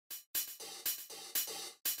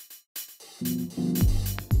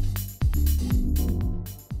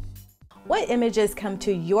What images come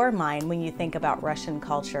to your mind when you think about Russian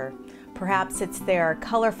culture? Perhaps it's their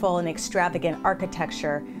colorful and extravagant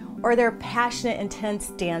architecture, or their passionate, intense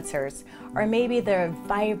dancers, or maybe their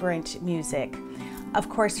vibrant music. Of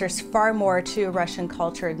course, there's far more to Russian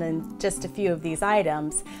culture than just a few of these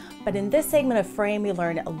items, but in this segment of Frame, we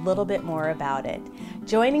learn a little bit more about it.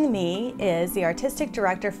 Joining me is the Artistic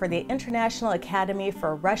Director for the International Academy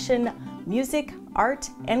for Russian Music, Art,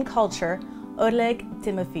 and Culture, Oleg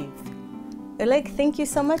Timofeev. Oleg, thank you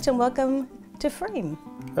so much and welcome to Frame.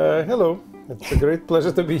 Hello, it's a great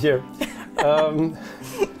pleasure to be here.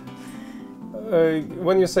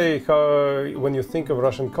 When you say when you think of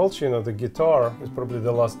Russian culture, you know, the guitar is probably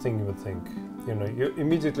the last thing you would think. You know, you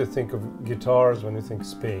immediately think of guitars when you think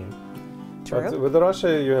Spain. True. But with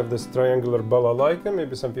Russia, you have this triangular balalaika.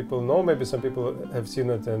 Maybe some people know, maybe some people have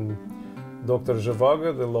seen it in Dr.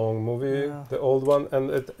 Zhivago, the long movie, Yeah. the old one,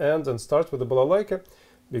 and it ends and starts with the balalaika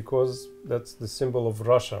because that's the symbol of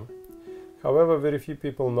Russia. However, very few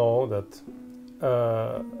people know that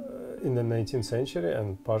in the 19th century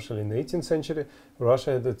and partially in the 18th century,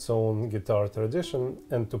 Russia had its own guitar tradition,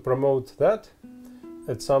 and to promote that,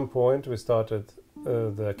 at some point we started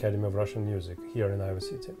the Academy of Russian Music here in Iowa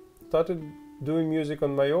City. Started doing music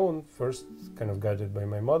on my own, first kind of guided by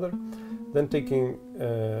my mother, then taking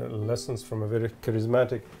lessons from a very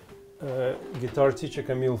charismatic guitar teacher,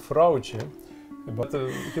 Kamil Frauchi. But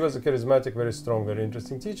he was a charismatic, very strong, very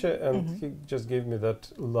interesting teacher, and he just gave me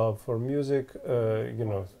that love for music, you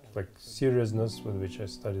know, like seriousness with which I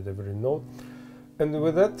studied every note. And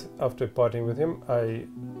with that, after partying with him, I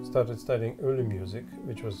started studying early music,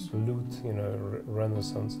 which was lute, you know,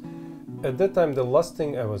 Renaissance. At that time, the last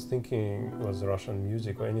thing I was thinking was Russian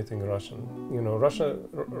music or anything Russian. You know,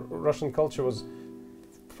 Russian culture was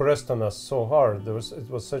pressed on us so hard. It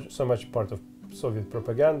was so much part of Soviet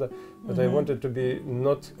propaganda, but I wanted to be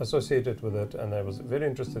not associated with it, and I was very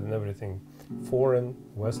interested in everything foreign,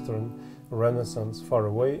 Western, Renaissance, far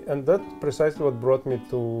away, and that precisely what brought me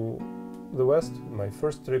to the West. My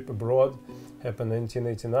first trip abroad happened in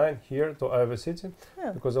 1989 here to Iowa City,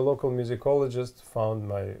 because a local musicologist found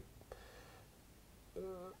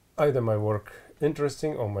either my work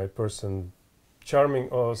interesting or my person charming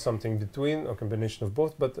or something between, or combination of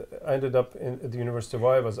both. But I ended up at the University of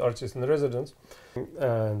Iowa as artist in residence,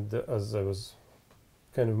 and as I was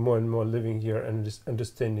kind of more and more living here and just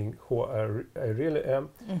understanding who I really am,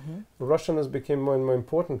 Russianness became more and more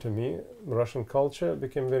important to me. Russian culture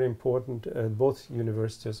became very important at both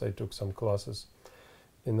universities. I took some classes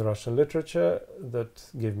in Russian literature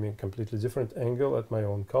that gave me a completely different angle at my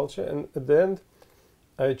own culture, and at the end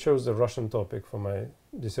I chose the Russian topic for my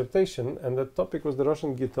dissertation, and that topic was the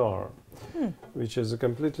Russian guitar, which is a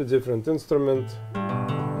completely different instrument,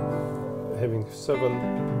 having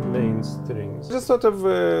 7 main strings. Just sort of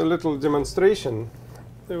a little demonstration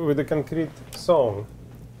with a concrete song.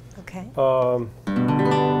 Okay. Well,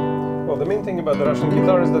 the main thing about the Russian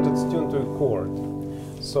guitar is that it's tuned to a chord.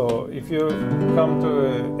 So if you come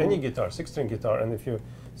to any guitar, 6-string guitar, and if you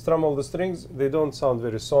strum all the strings, they don't sound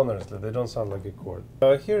very sonorously, they don't sound like a chord.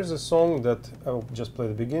 Here's a song that I'll just play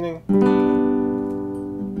the beginning.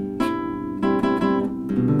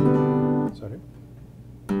 Sorry.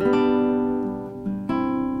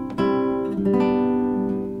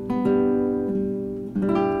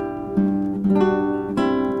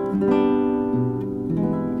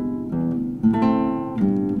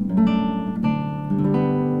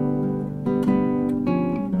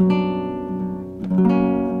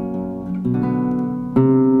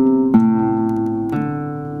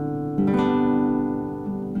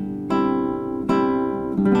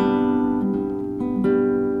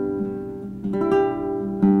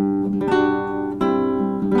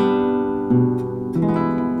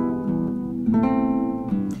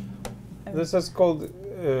 This is called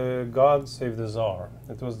God Save the Tsar.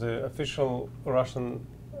 It was the official Russian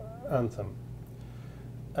anthem.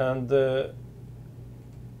 And it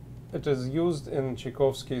is used in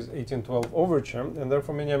Tchaikovsky's 1812 overture, and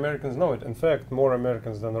therefore many Americans know it. In fact, more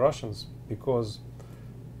Americans than Russians, because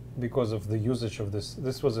of the usage of this.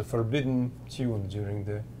 This was a forbidden tune during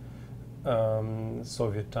the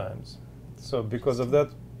Soviet times. So because of that,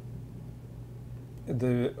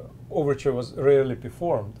 the overture was rarely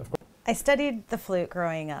performed. Of course. I studied the flute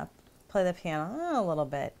growing up, play the piano a little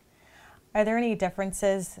bit. Are there any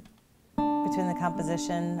differences between the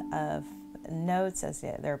composition of notes as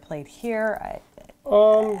they're played here?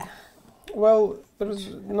 Well,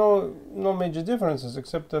 there's no major differences,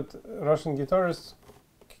 except that Russian guitarists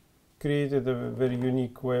created a very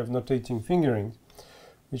unique way of notating fingering,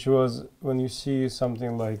 which was when you see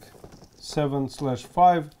something like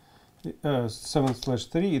 7/5,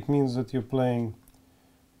 7/3, it means that you're playing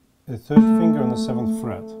a third finger on the 7th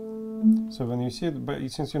fret. So when you see it, but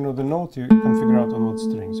since you know the note, you can figure out on what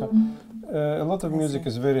string. So a lot of music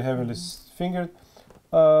is very heavily fingered.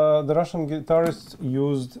 The Russian guitarists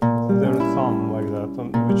used their thumb like that,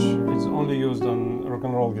 which is only used on rock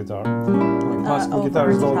and roll guitar. Like classical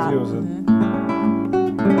guitars don't use it.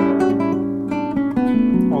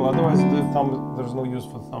 Well, otherwise there's no use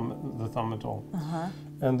for the thumb at all.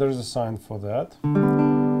 And there's a sign for that.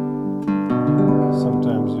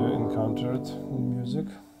 Sometimes you encounter it in music.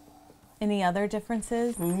 Any other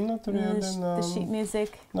differences? Not really, no. The sheet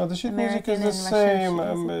music? No, the sheet music is the same.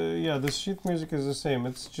 Yeah, the sheet music is the same.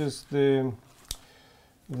 It's just the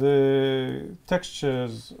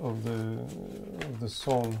textures of the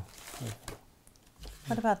song.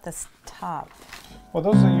 What about this top? Well,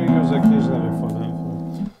 those you use occasionally for the.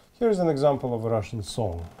 Here's an example of a Russian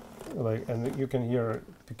song, and you can hear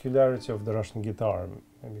peculiarity of the Russian guitar.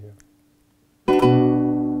 Maybe here.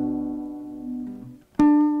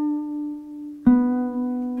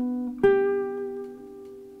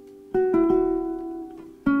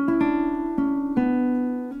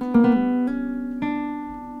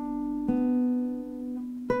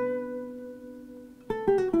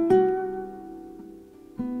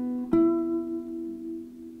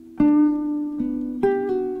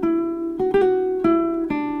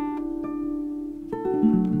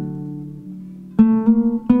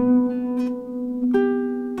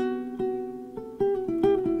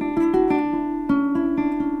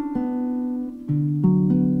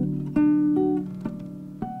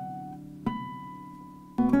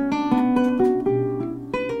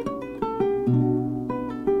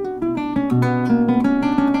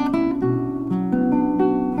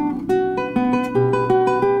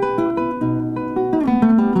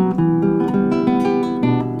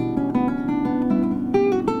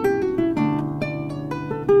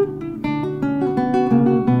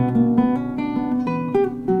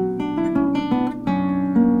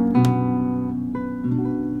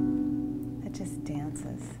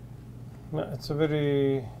 It's a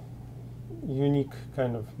very unique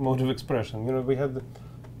kind of mode of expression. You know, we had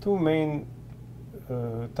two main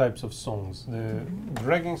types of songs: the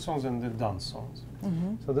dragging songs and the dance songs.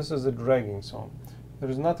 So this is a dragging song. There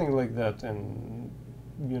is nothing like that in,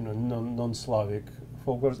 you know, non-Slavic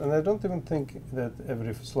folklore, and I don't even think that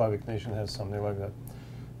every Slavic nation has something like that.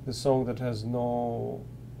 The song that has no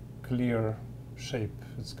clear shape.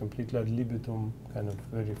 It's completely ad libitum, kind of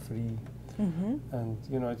very free. And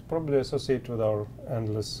you know, it's probably associated with our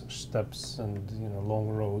endless steppes and, you know, long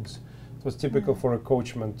roads. It was typical for a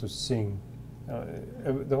coachman to sing.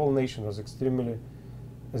 The whole nation was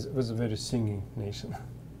was a very singing nation.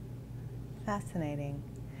 Fascinating.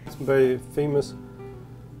 It's by famous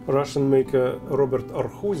Russian maker Robert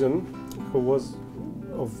Arkhuzin, who was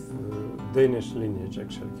of Danish lineage.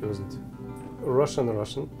 Actually, he wasn't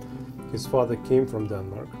Russian. His father came from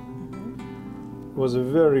Denmark. Was a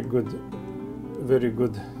very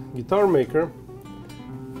good guitar maker.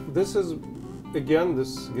 This is, again,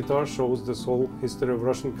 this guitar shows this whole history of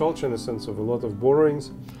Russian culture in a sense of a lot of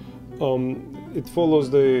borrowings. It follows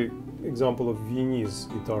the example of Viennese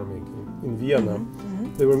guitar making. In Vienna,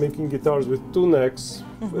 they were making guitars with two necks.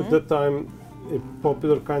 At that time, a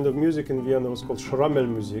popular kind of music in Vienna was called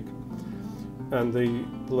Schrammelmusik. And they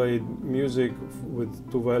played music with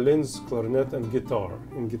two violins, clarinet, and guitar.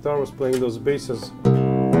 And guitar was playing those basses,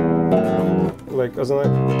 like as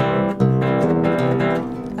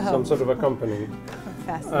some sort of accompaniment.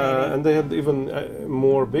 Fascinating. And they had even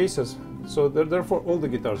more basses. So therefore, all the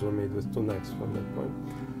guitars were made with two necks from that point.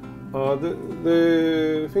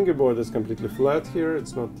 The fingerboard is completely flat here.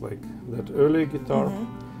 It's not like that early guitar.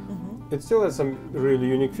 It still has some really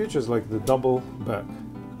unique features, like the double back.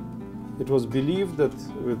 It was believed that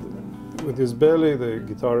with his belly, the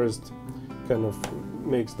guitarist kind of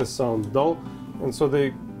makes the sound dull, and so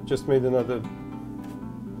they just made another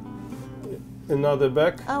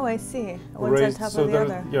back. Oh, I see. One's on top of the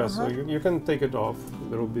other. Yeah, so you can take it off.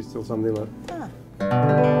 There will be still something left.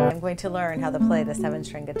 I'm going to learn how to play the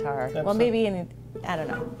 7-string guitar. Absolutely. Well, maybe I don't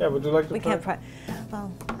know. Yeah, would you like to? We can't.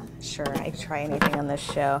 Well, sure. I try anything on this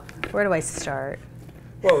show. Where do I start?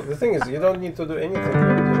 Well, the thing is, you don't need to do anything.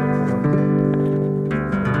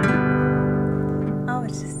 Oh,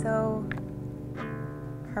 it's just so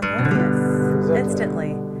harmonious.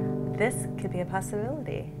 Exactly. Instantly. This could be a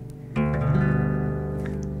possibility.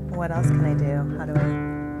 What else can I do? How do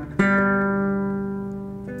I?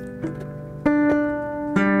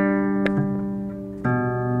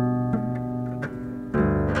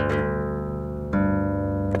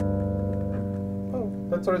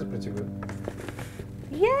 That's already pretty good.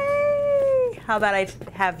 Yay! How about I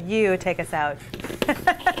have you take us out?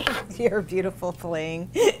 You're beautiful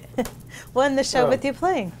playing. We'll end the show with you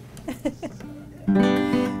playing.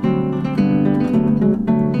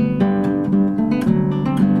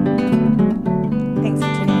 Thanks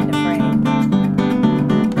for tuning into Frame.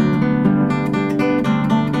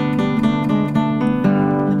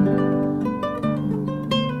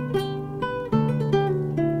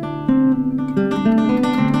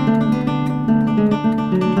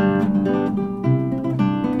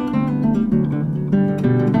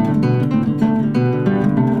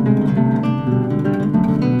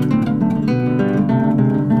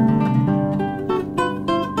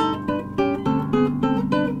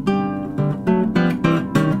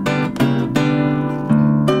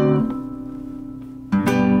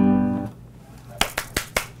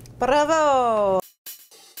 Bravo!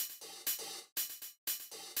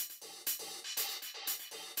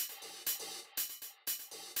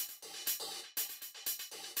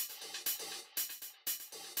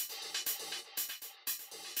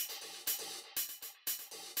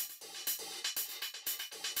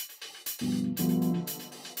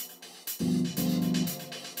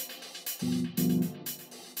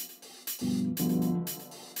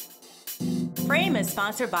 Frame is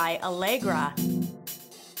sponsored by Allegra,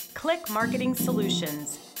 Click Marketing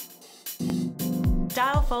Solutions,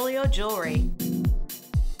 Style Folio Jewelry,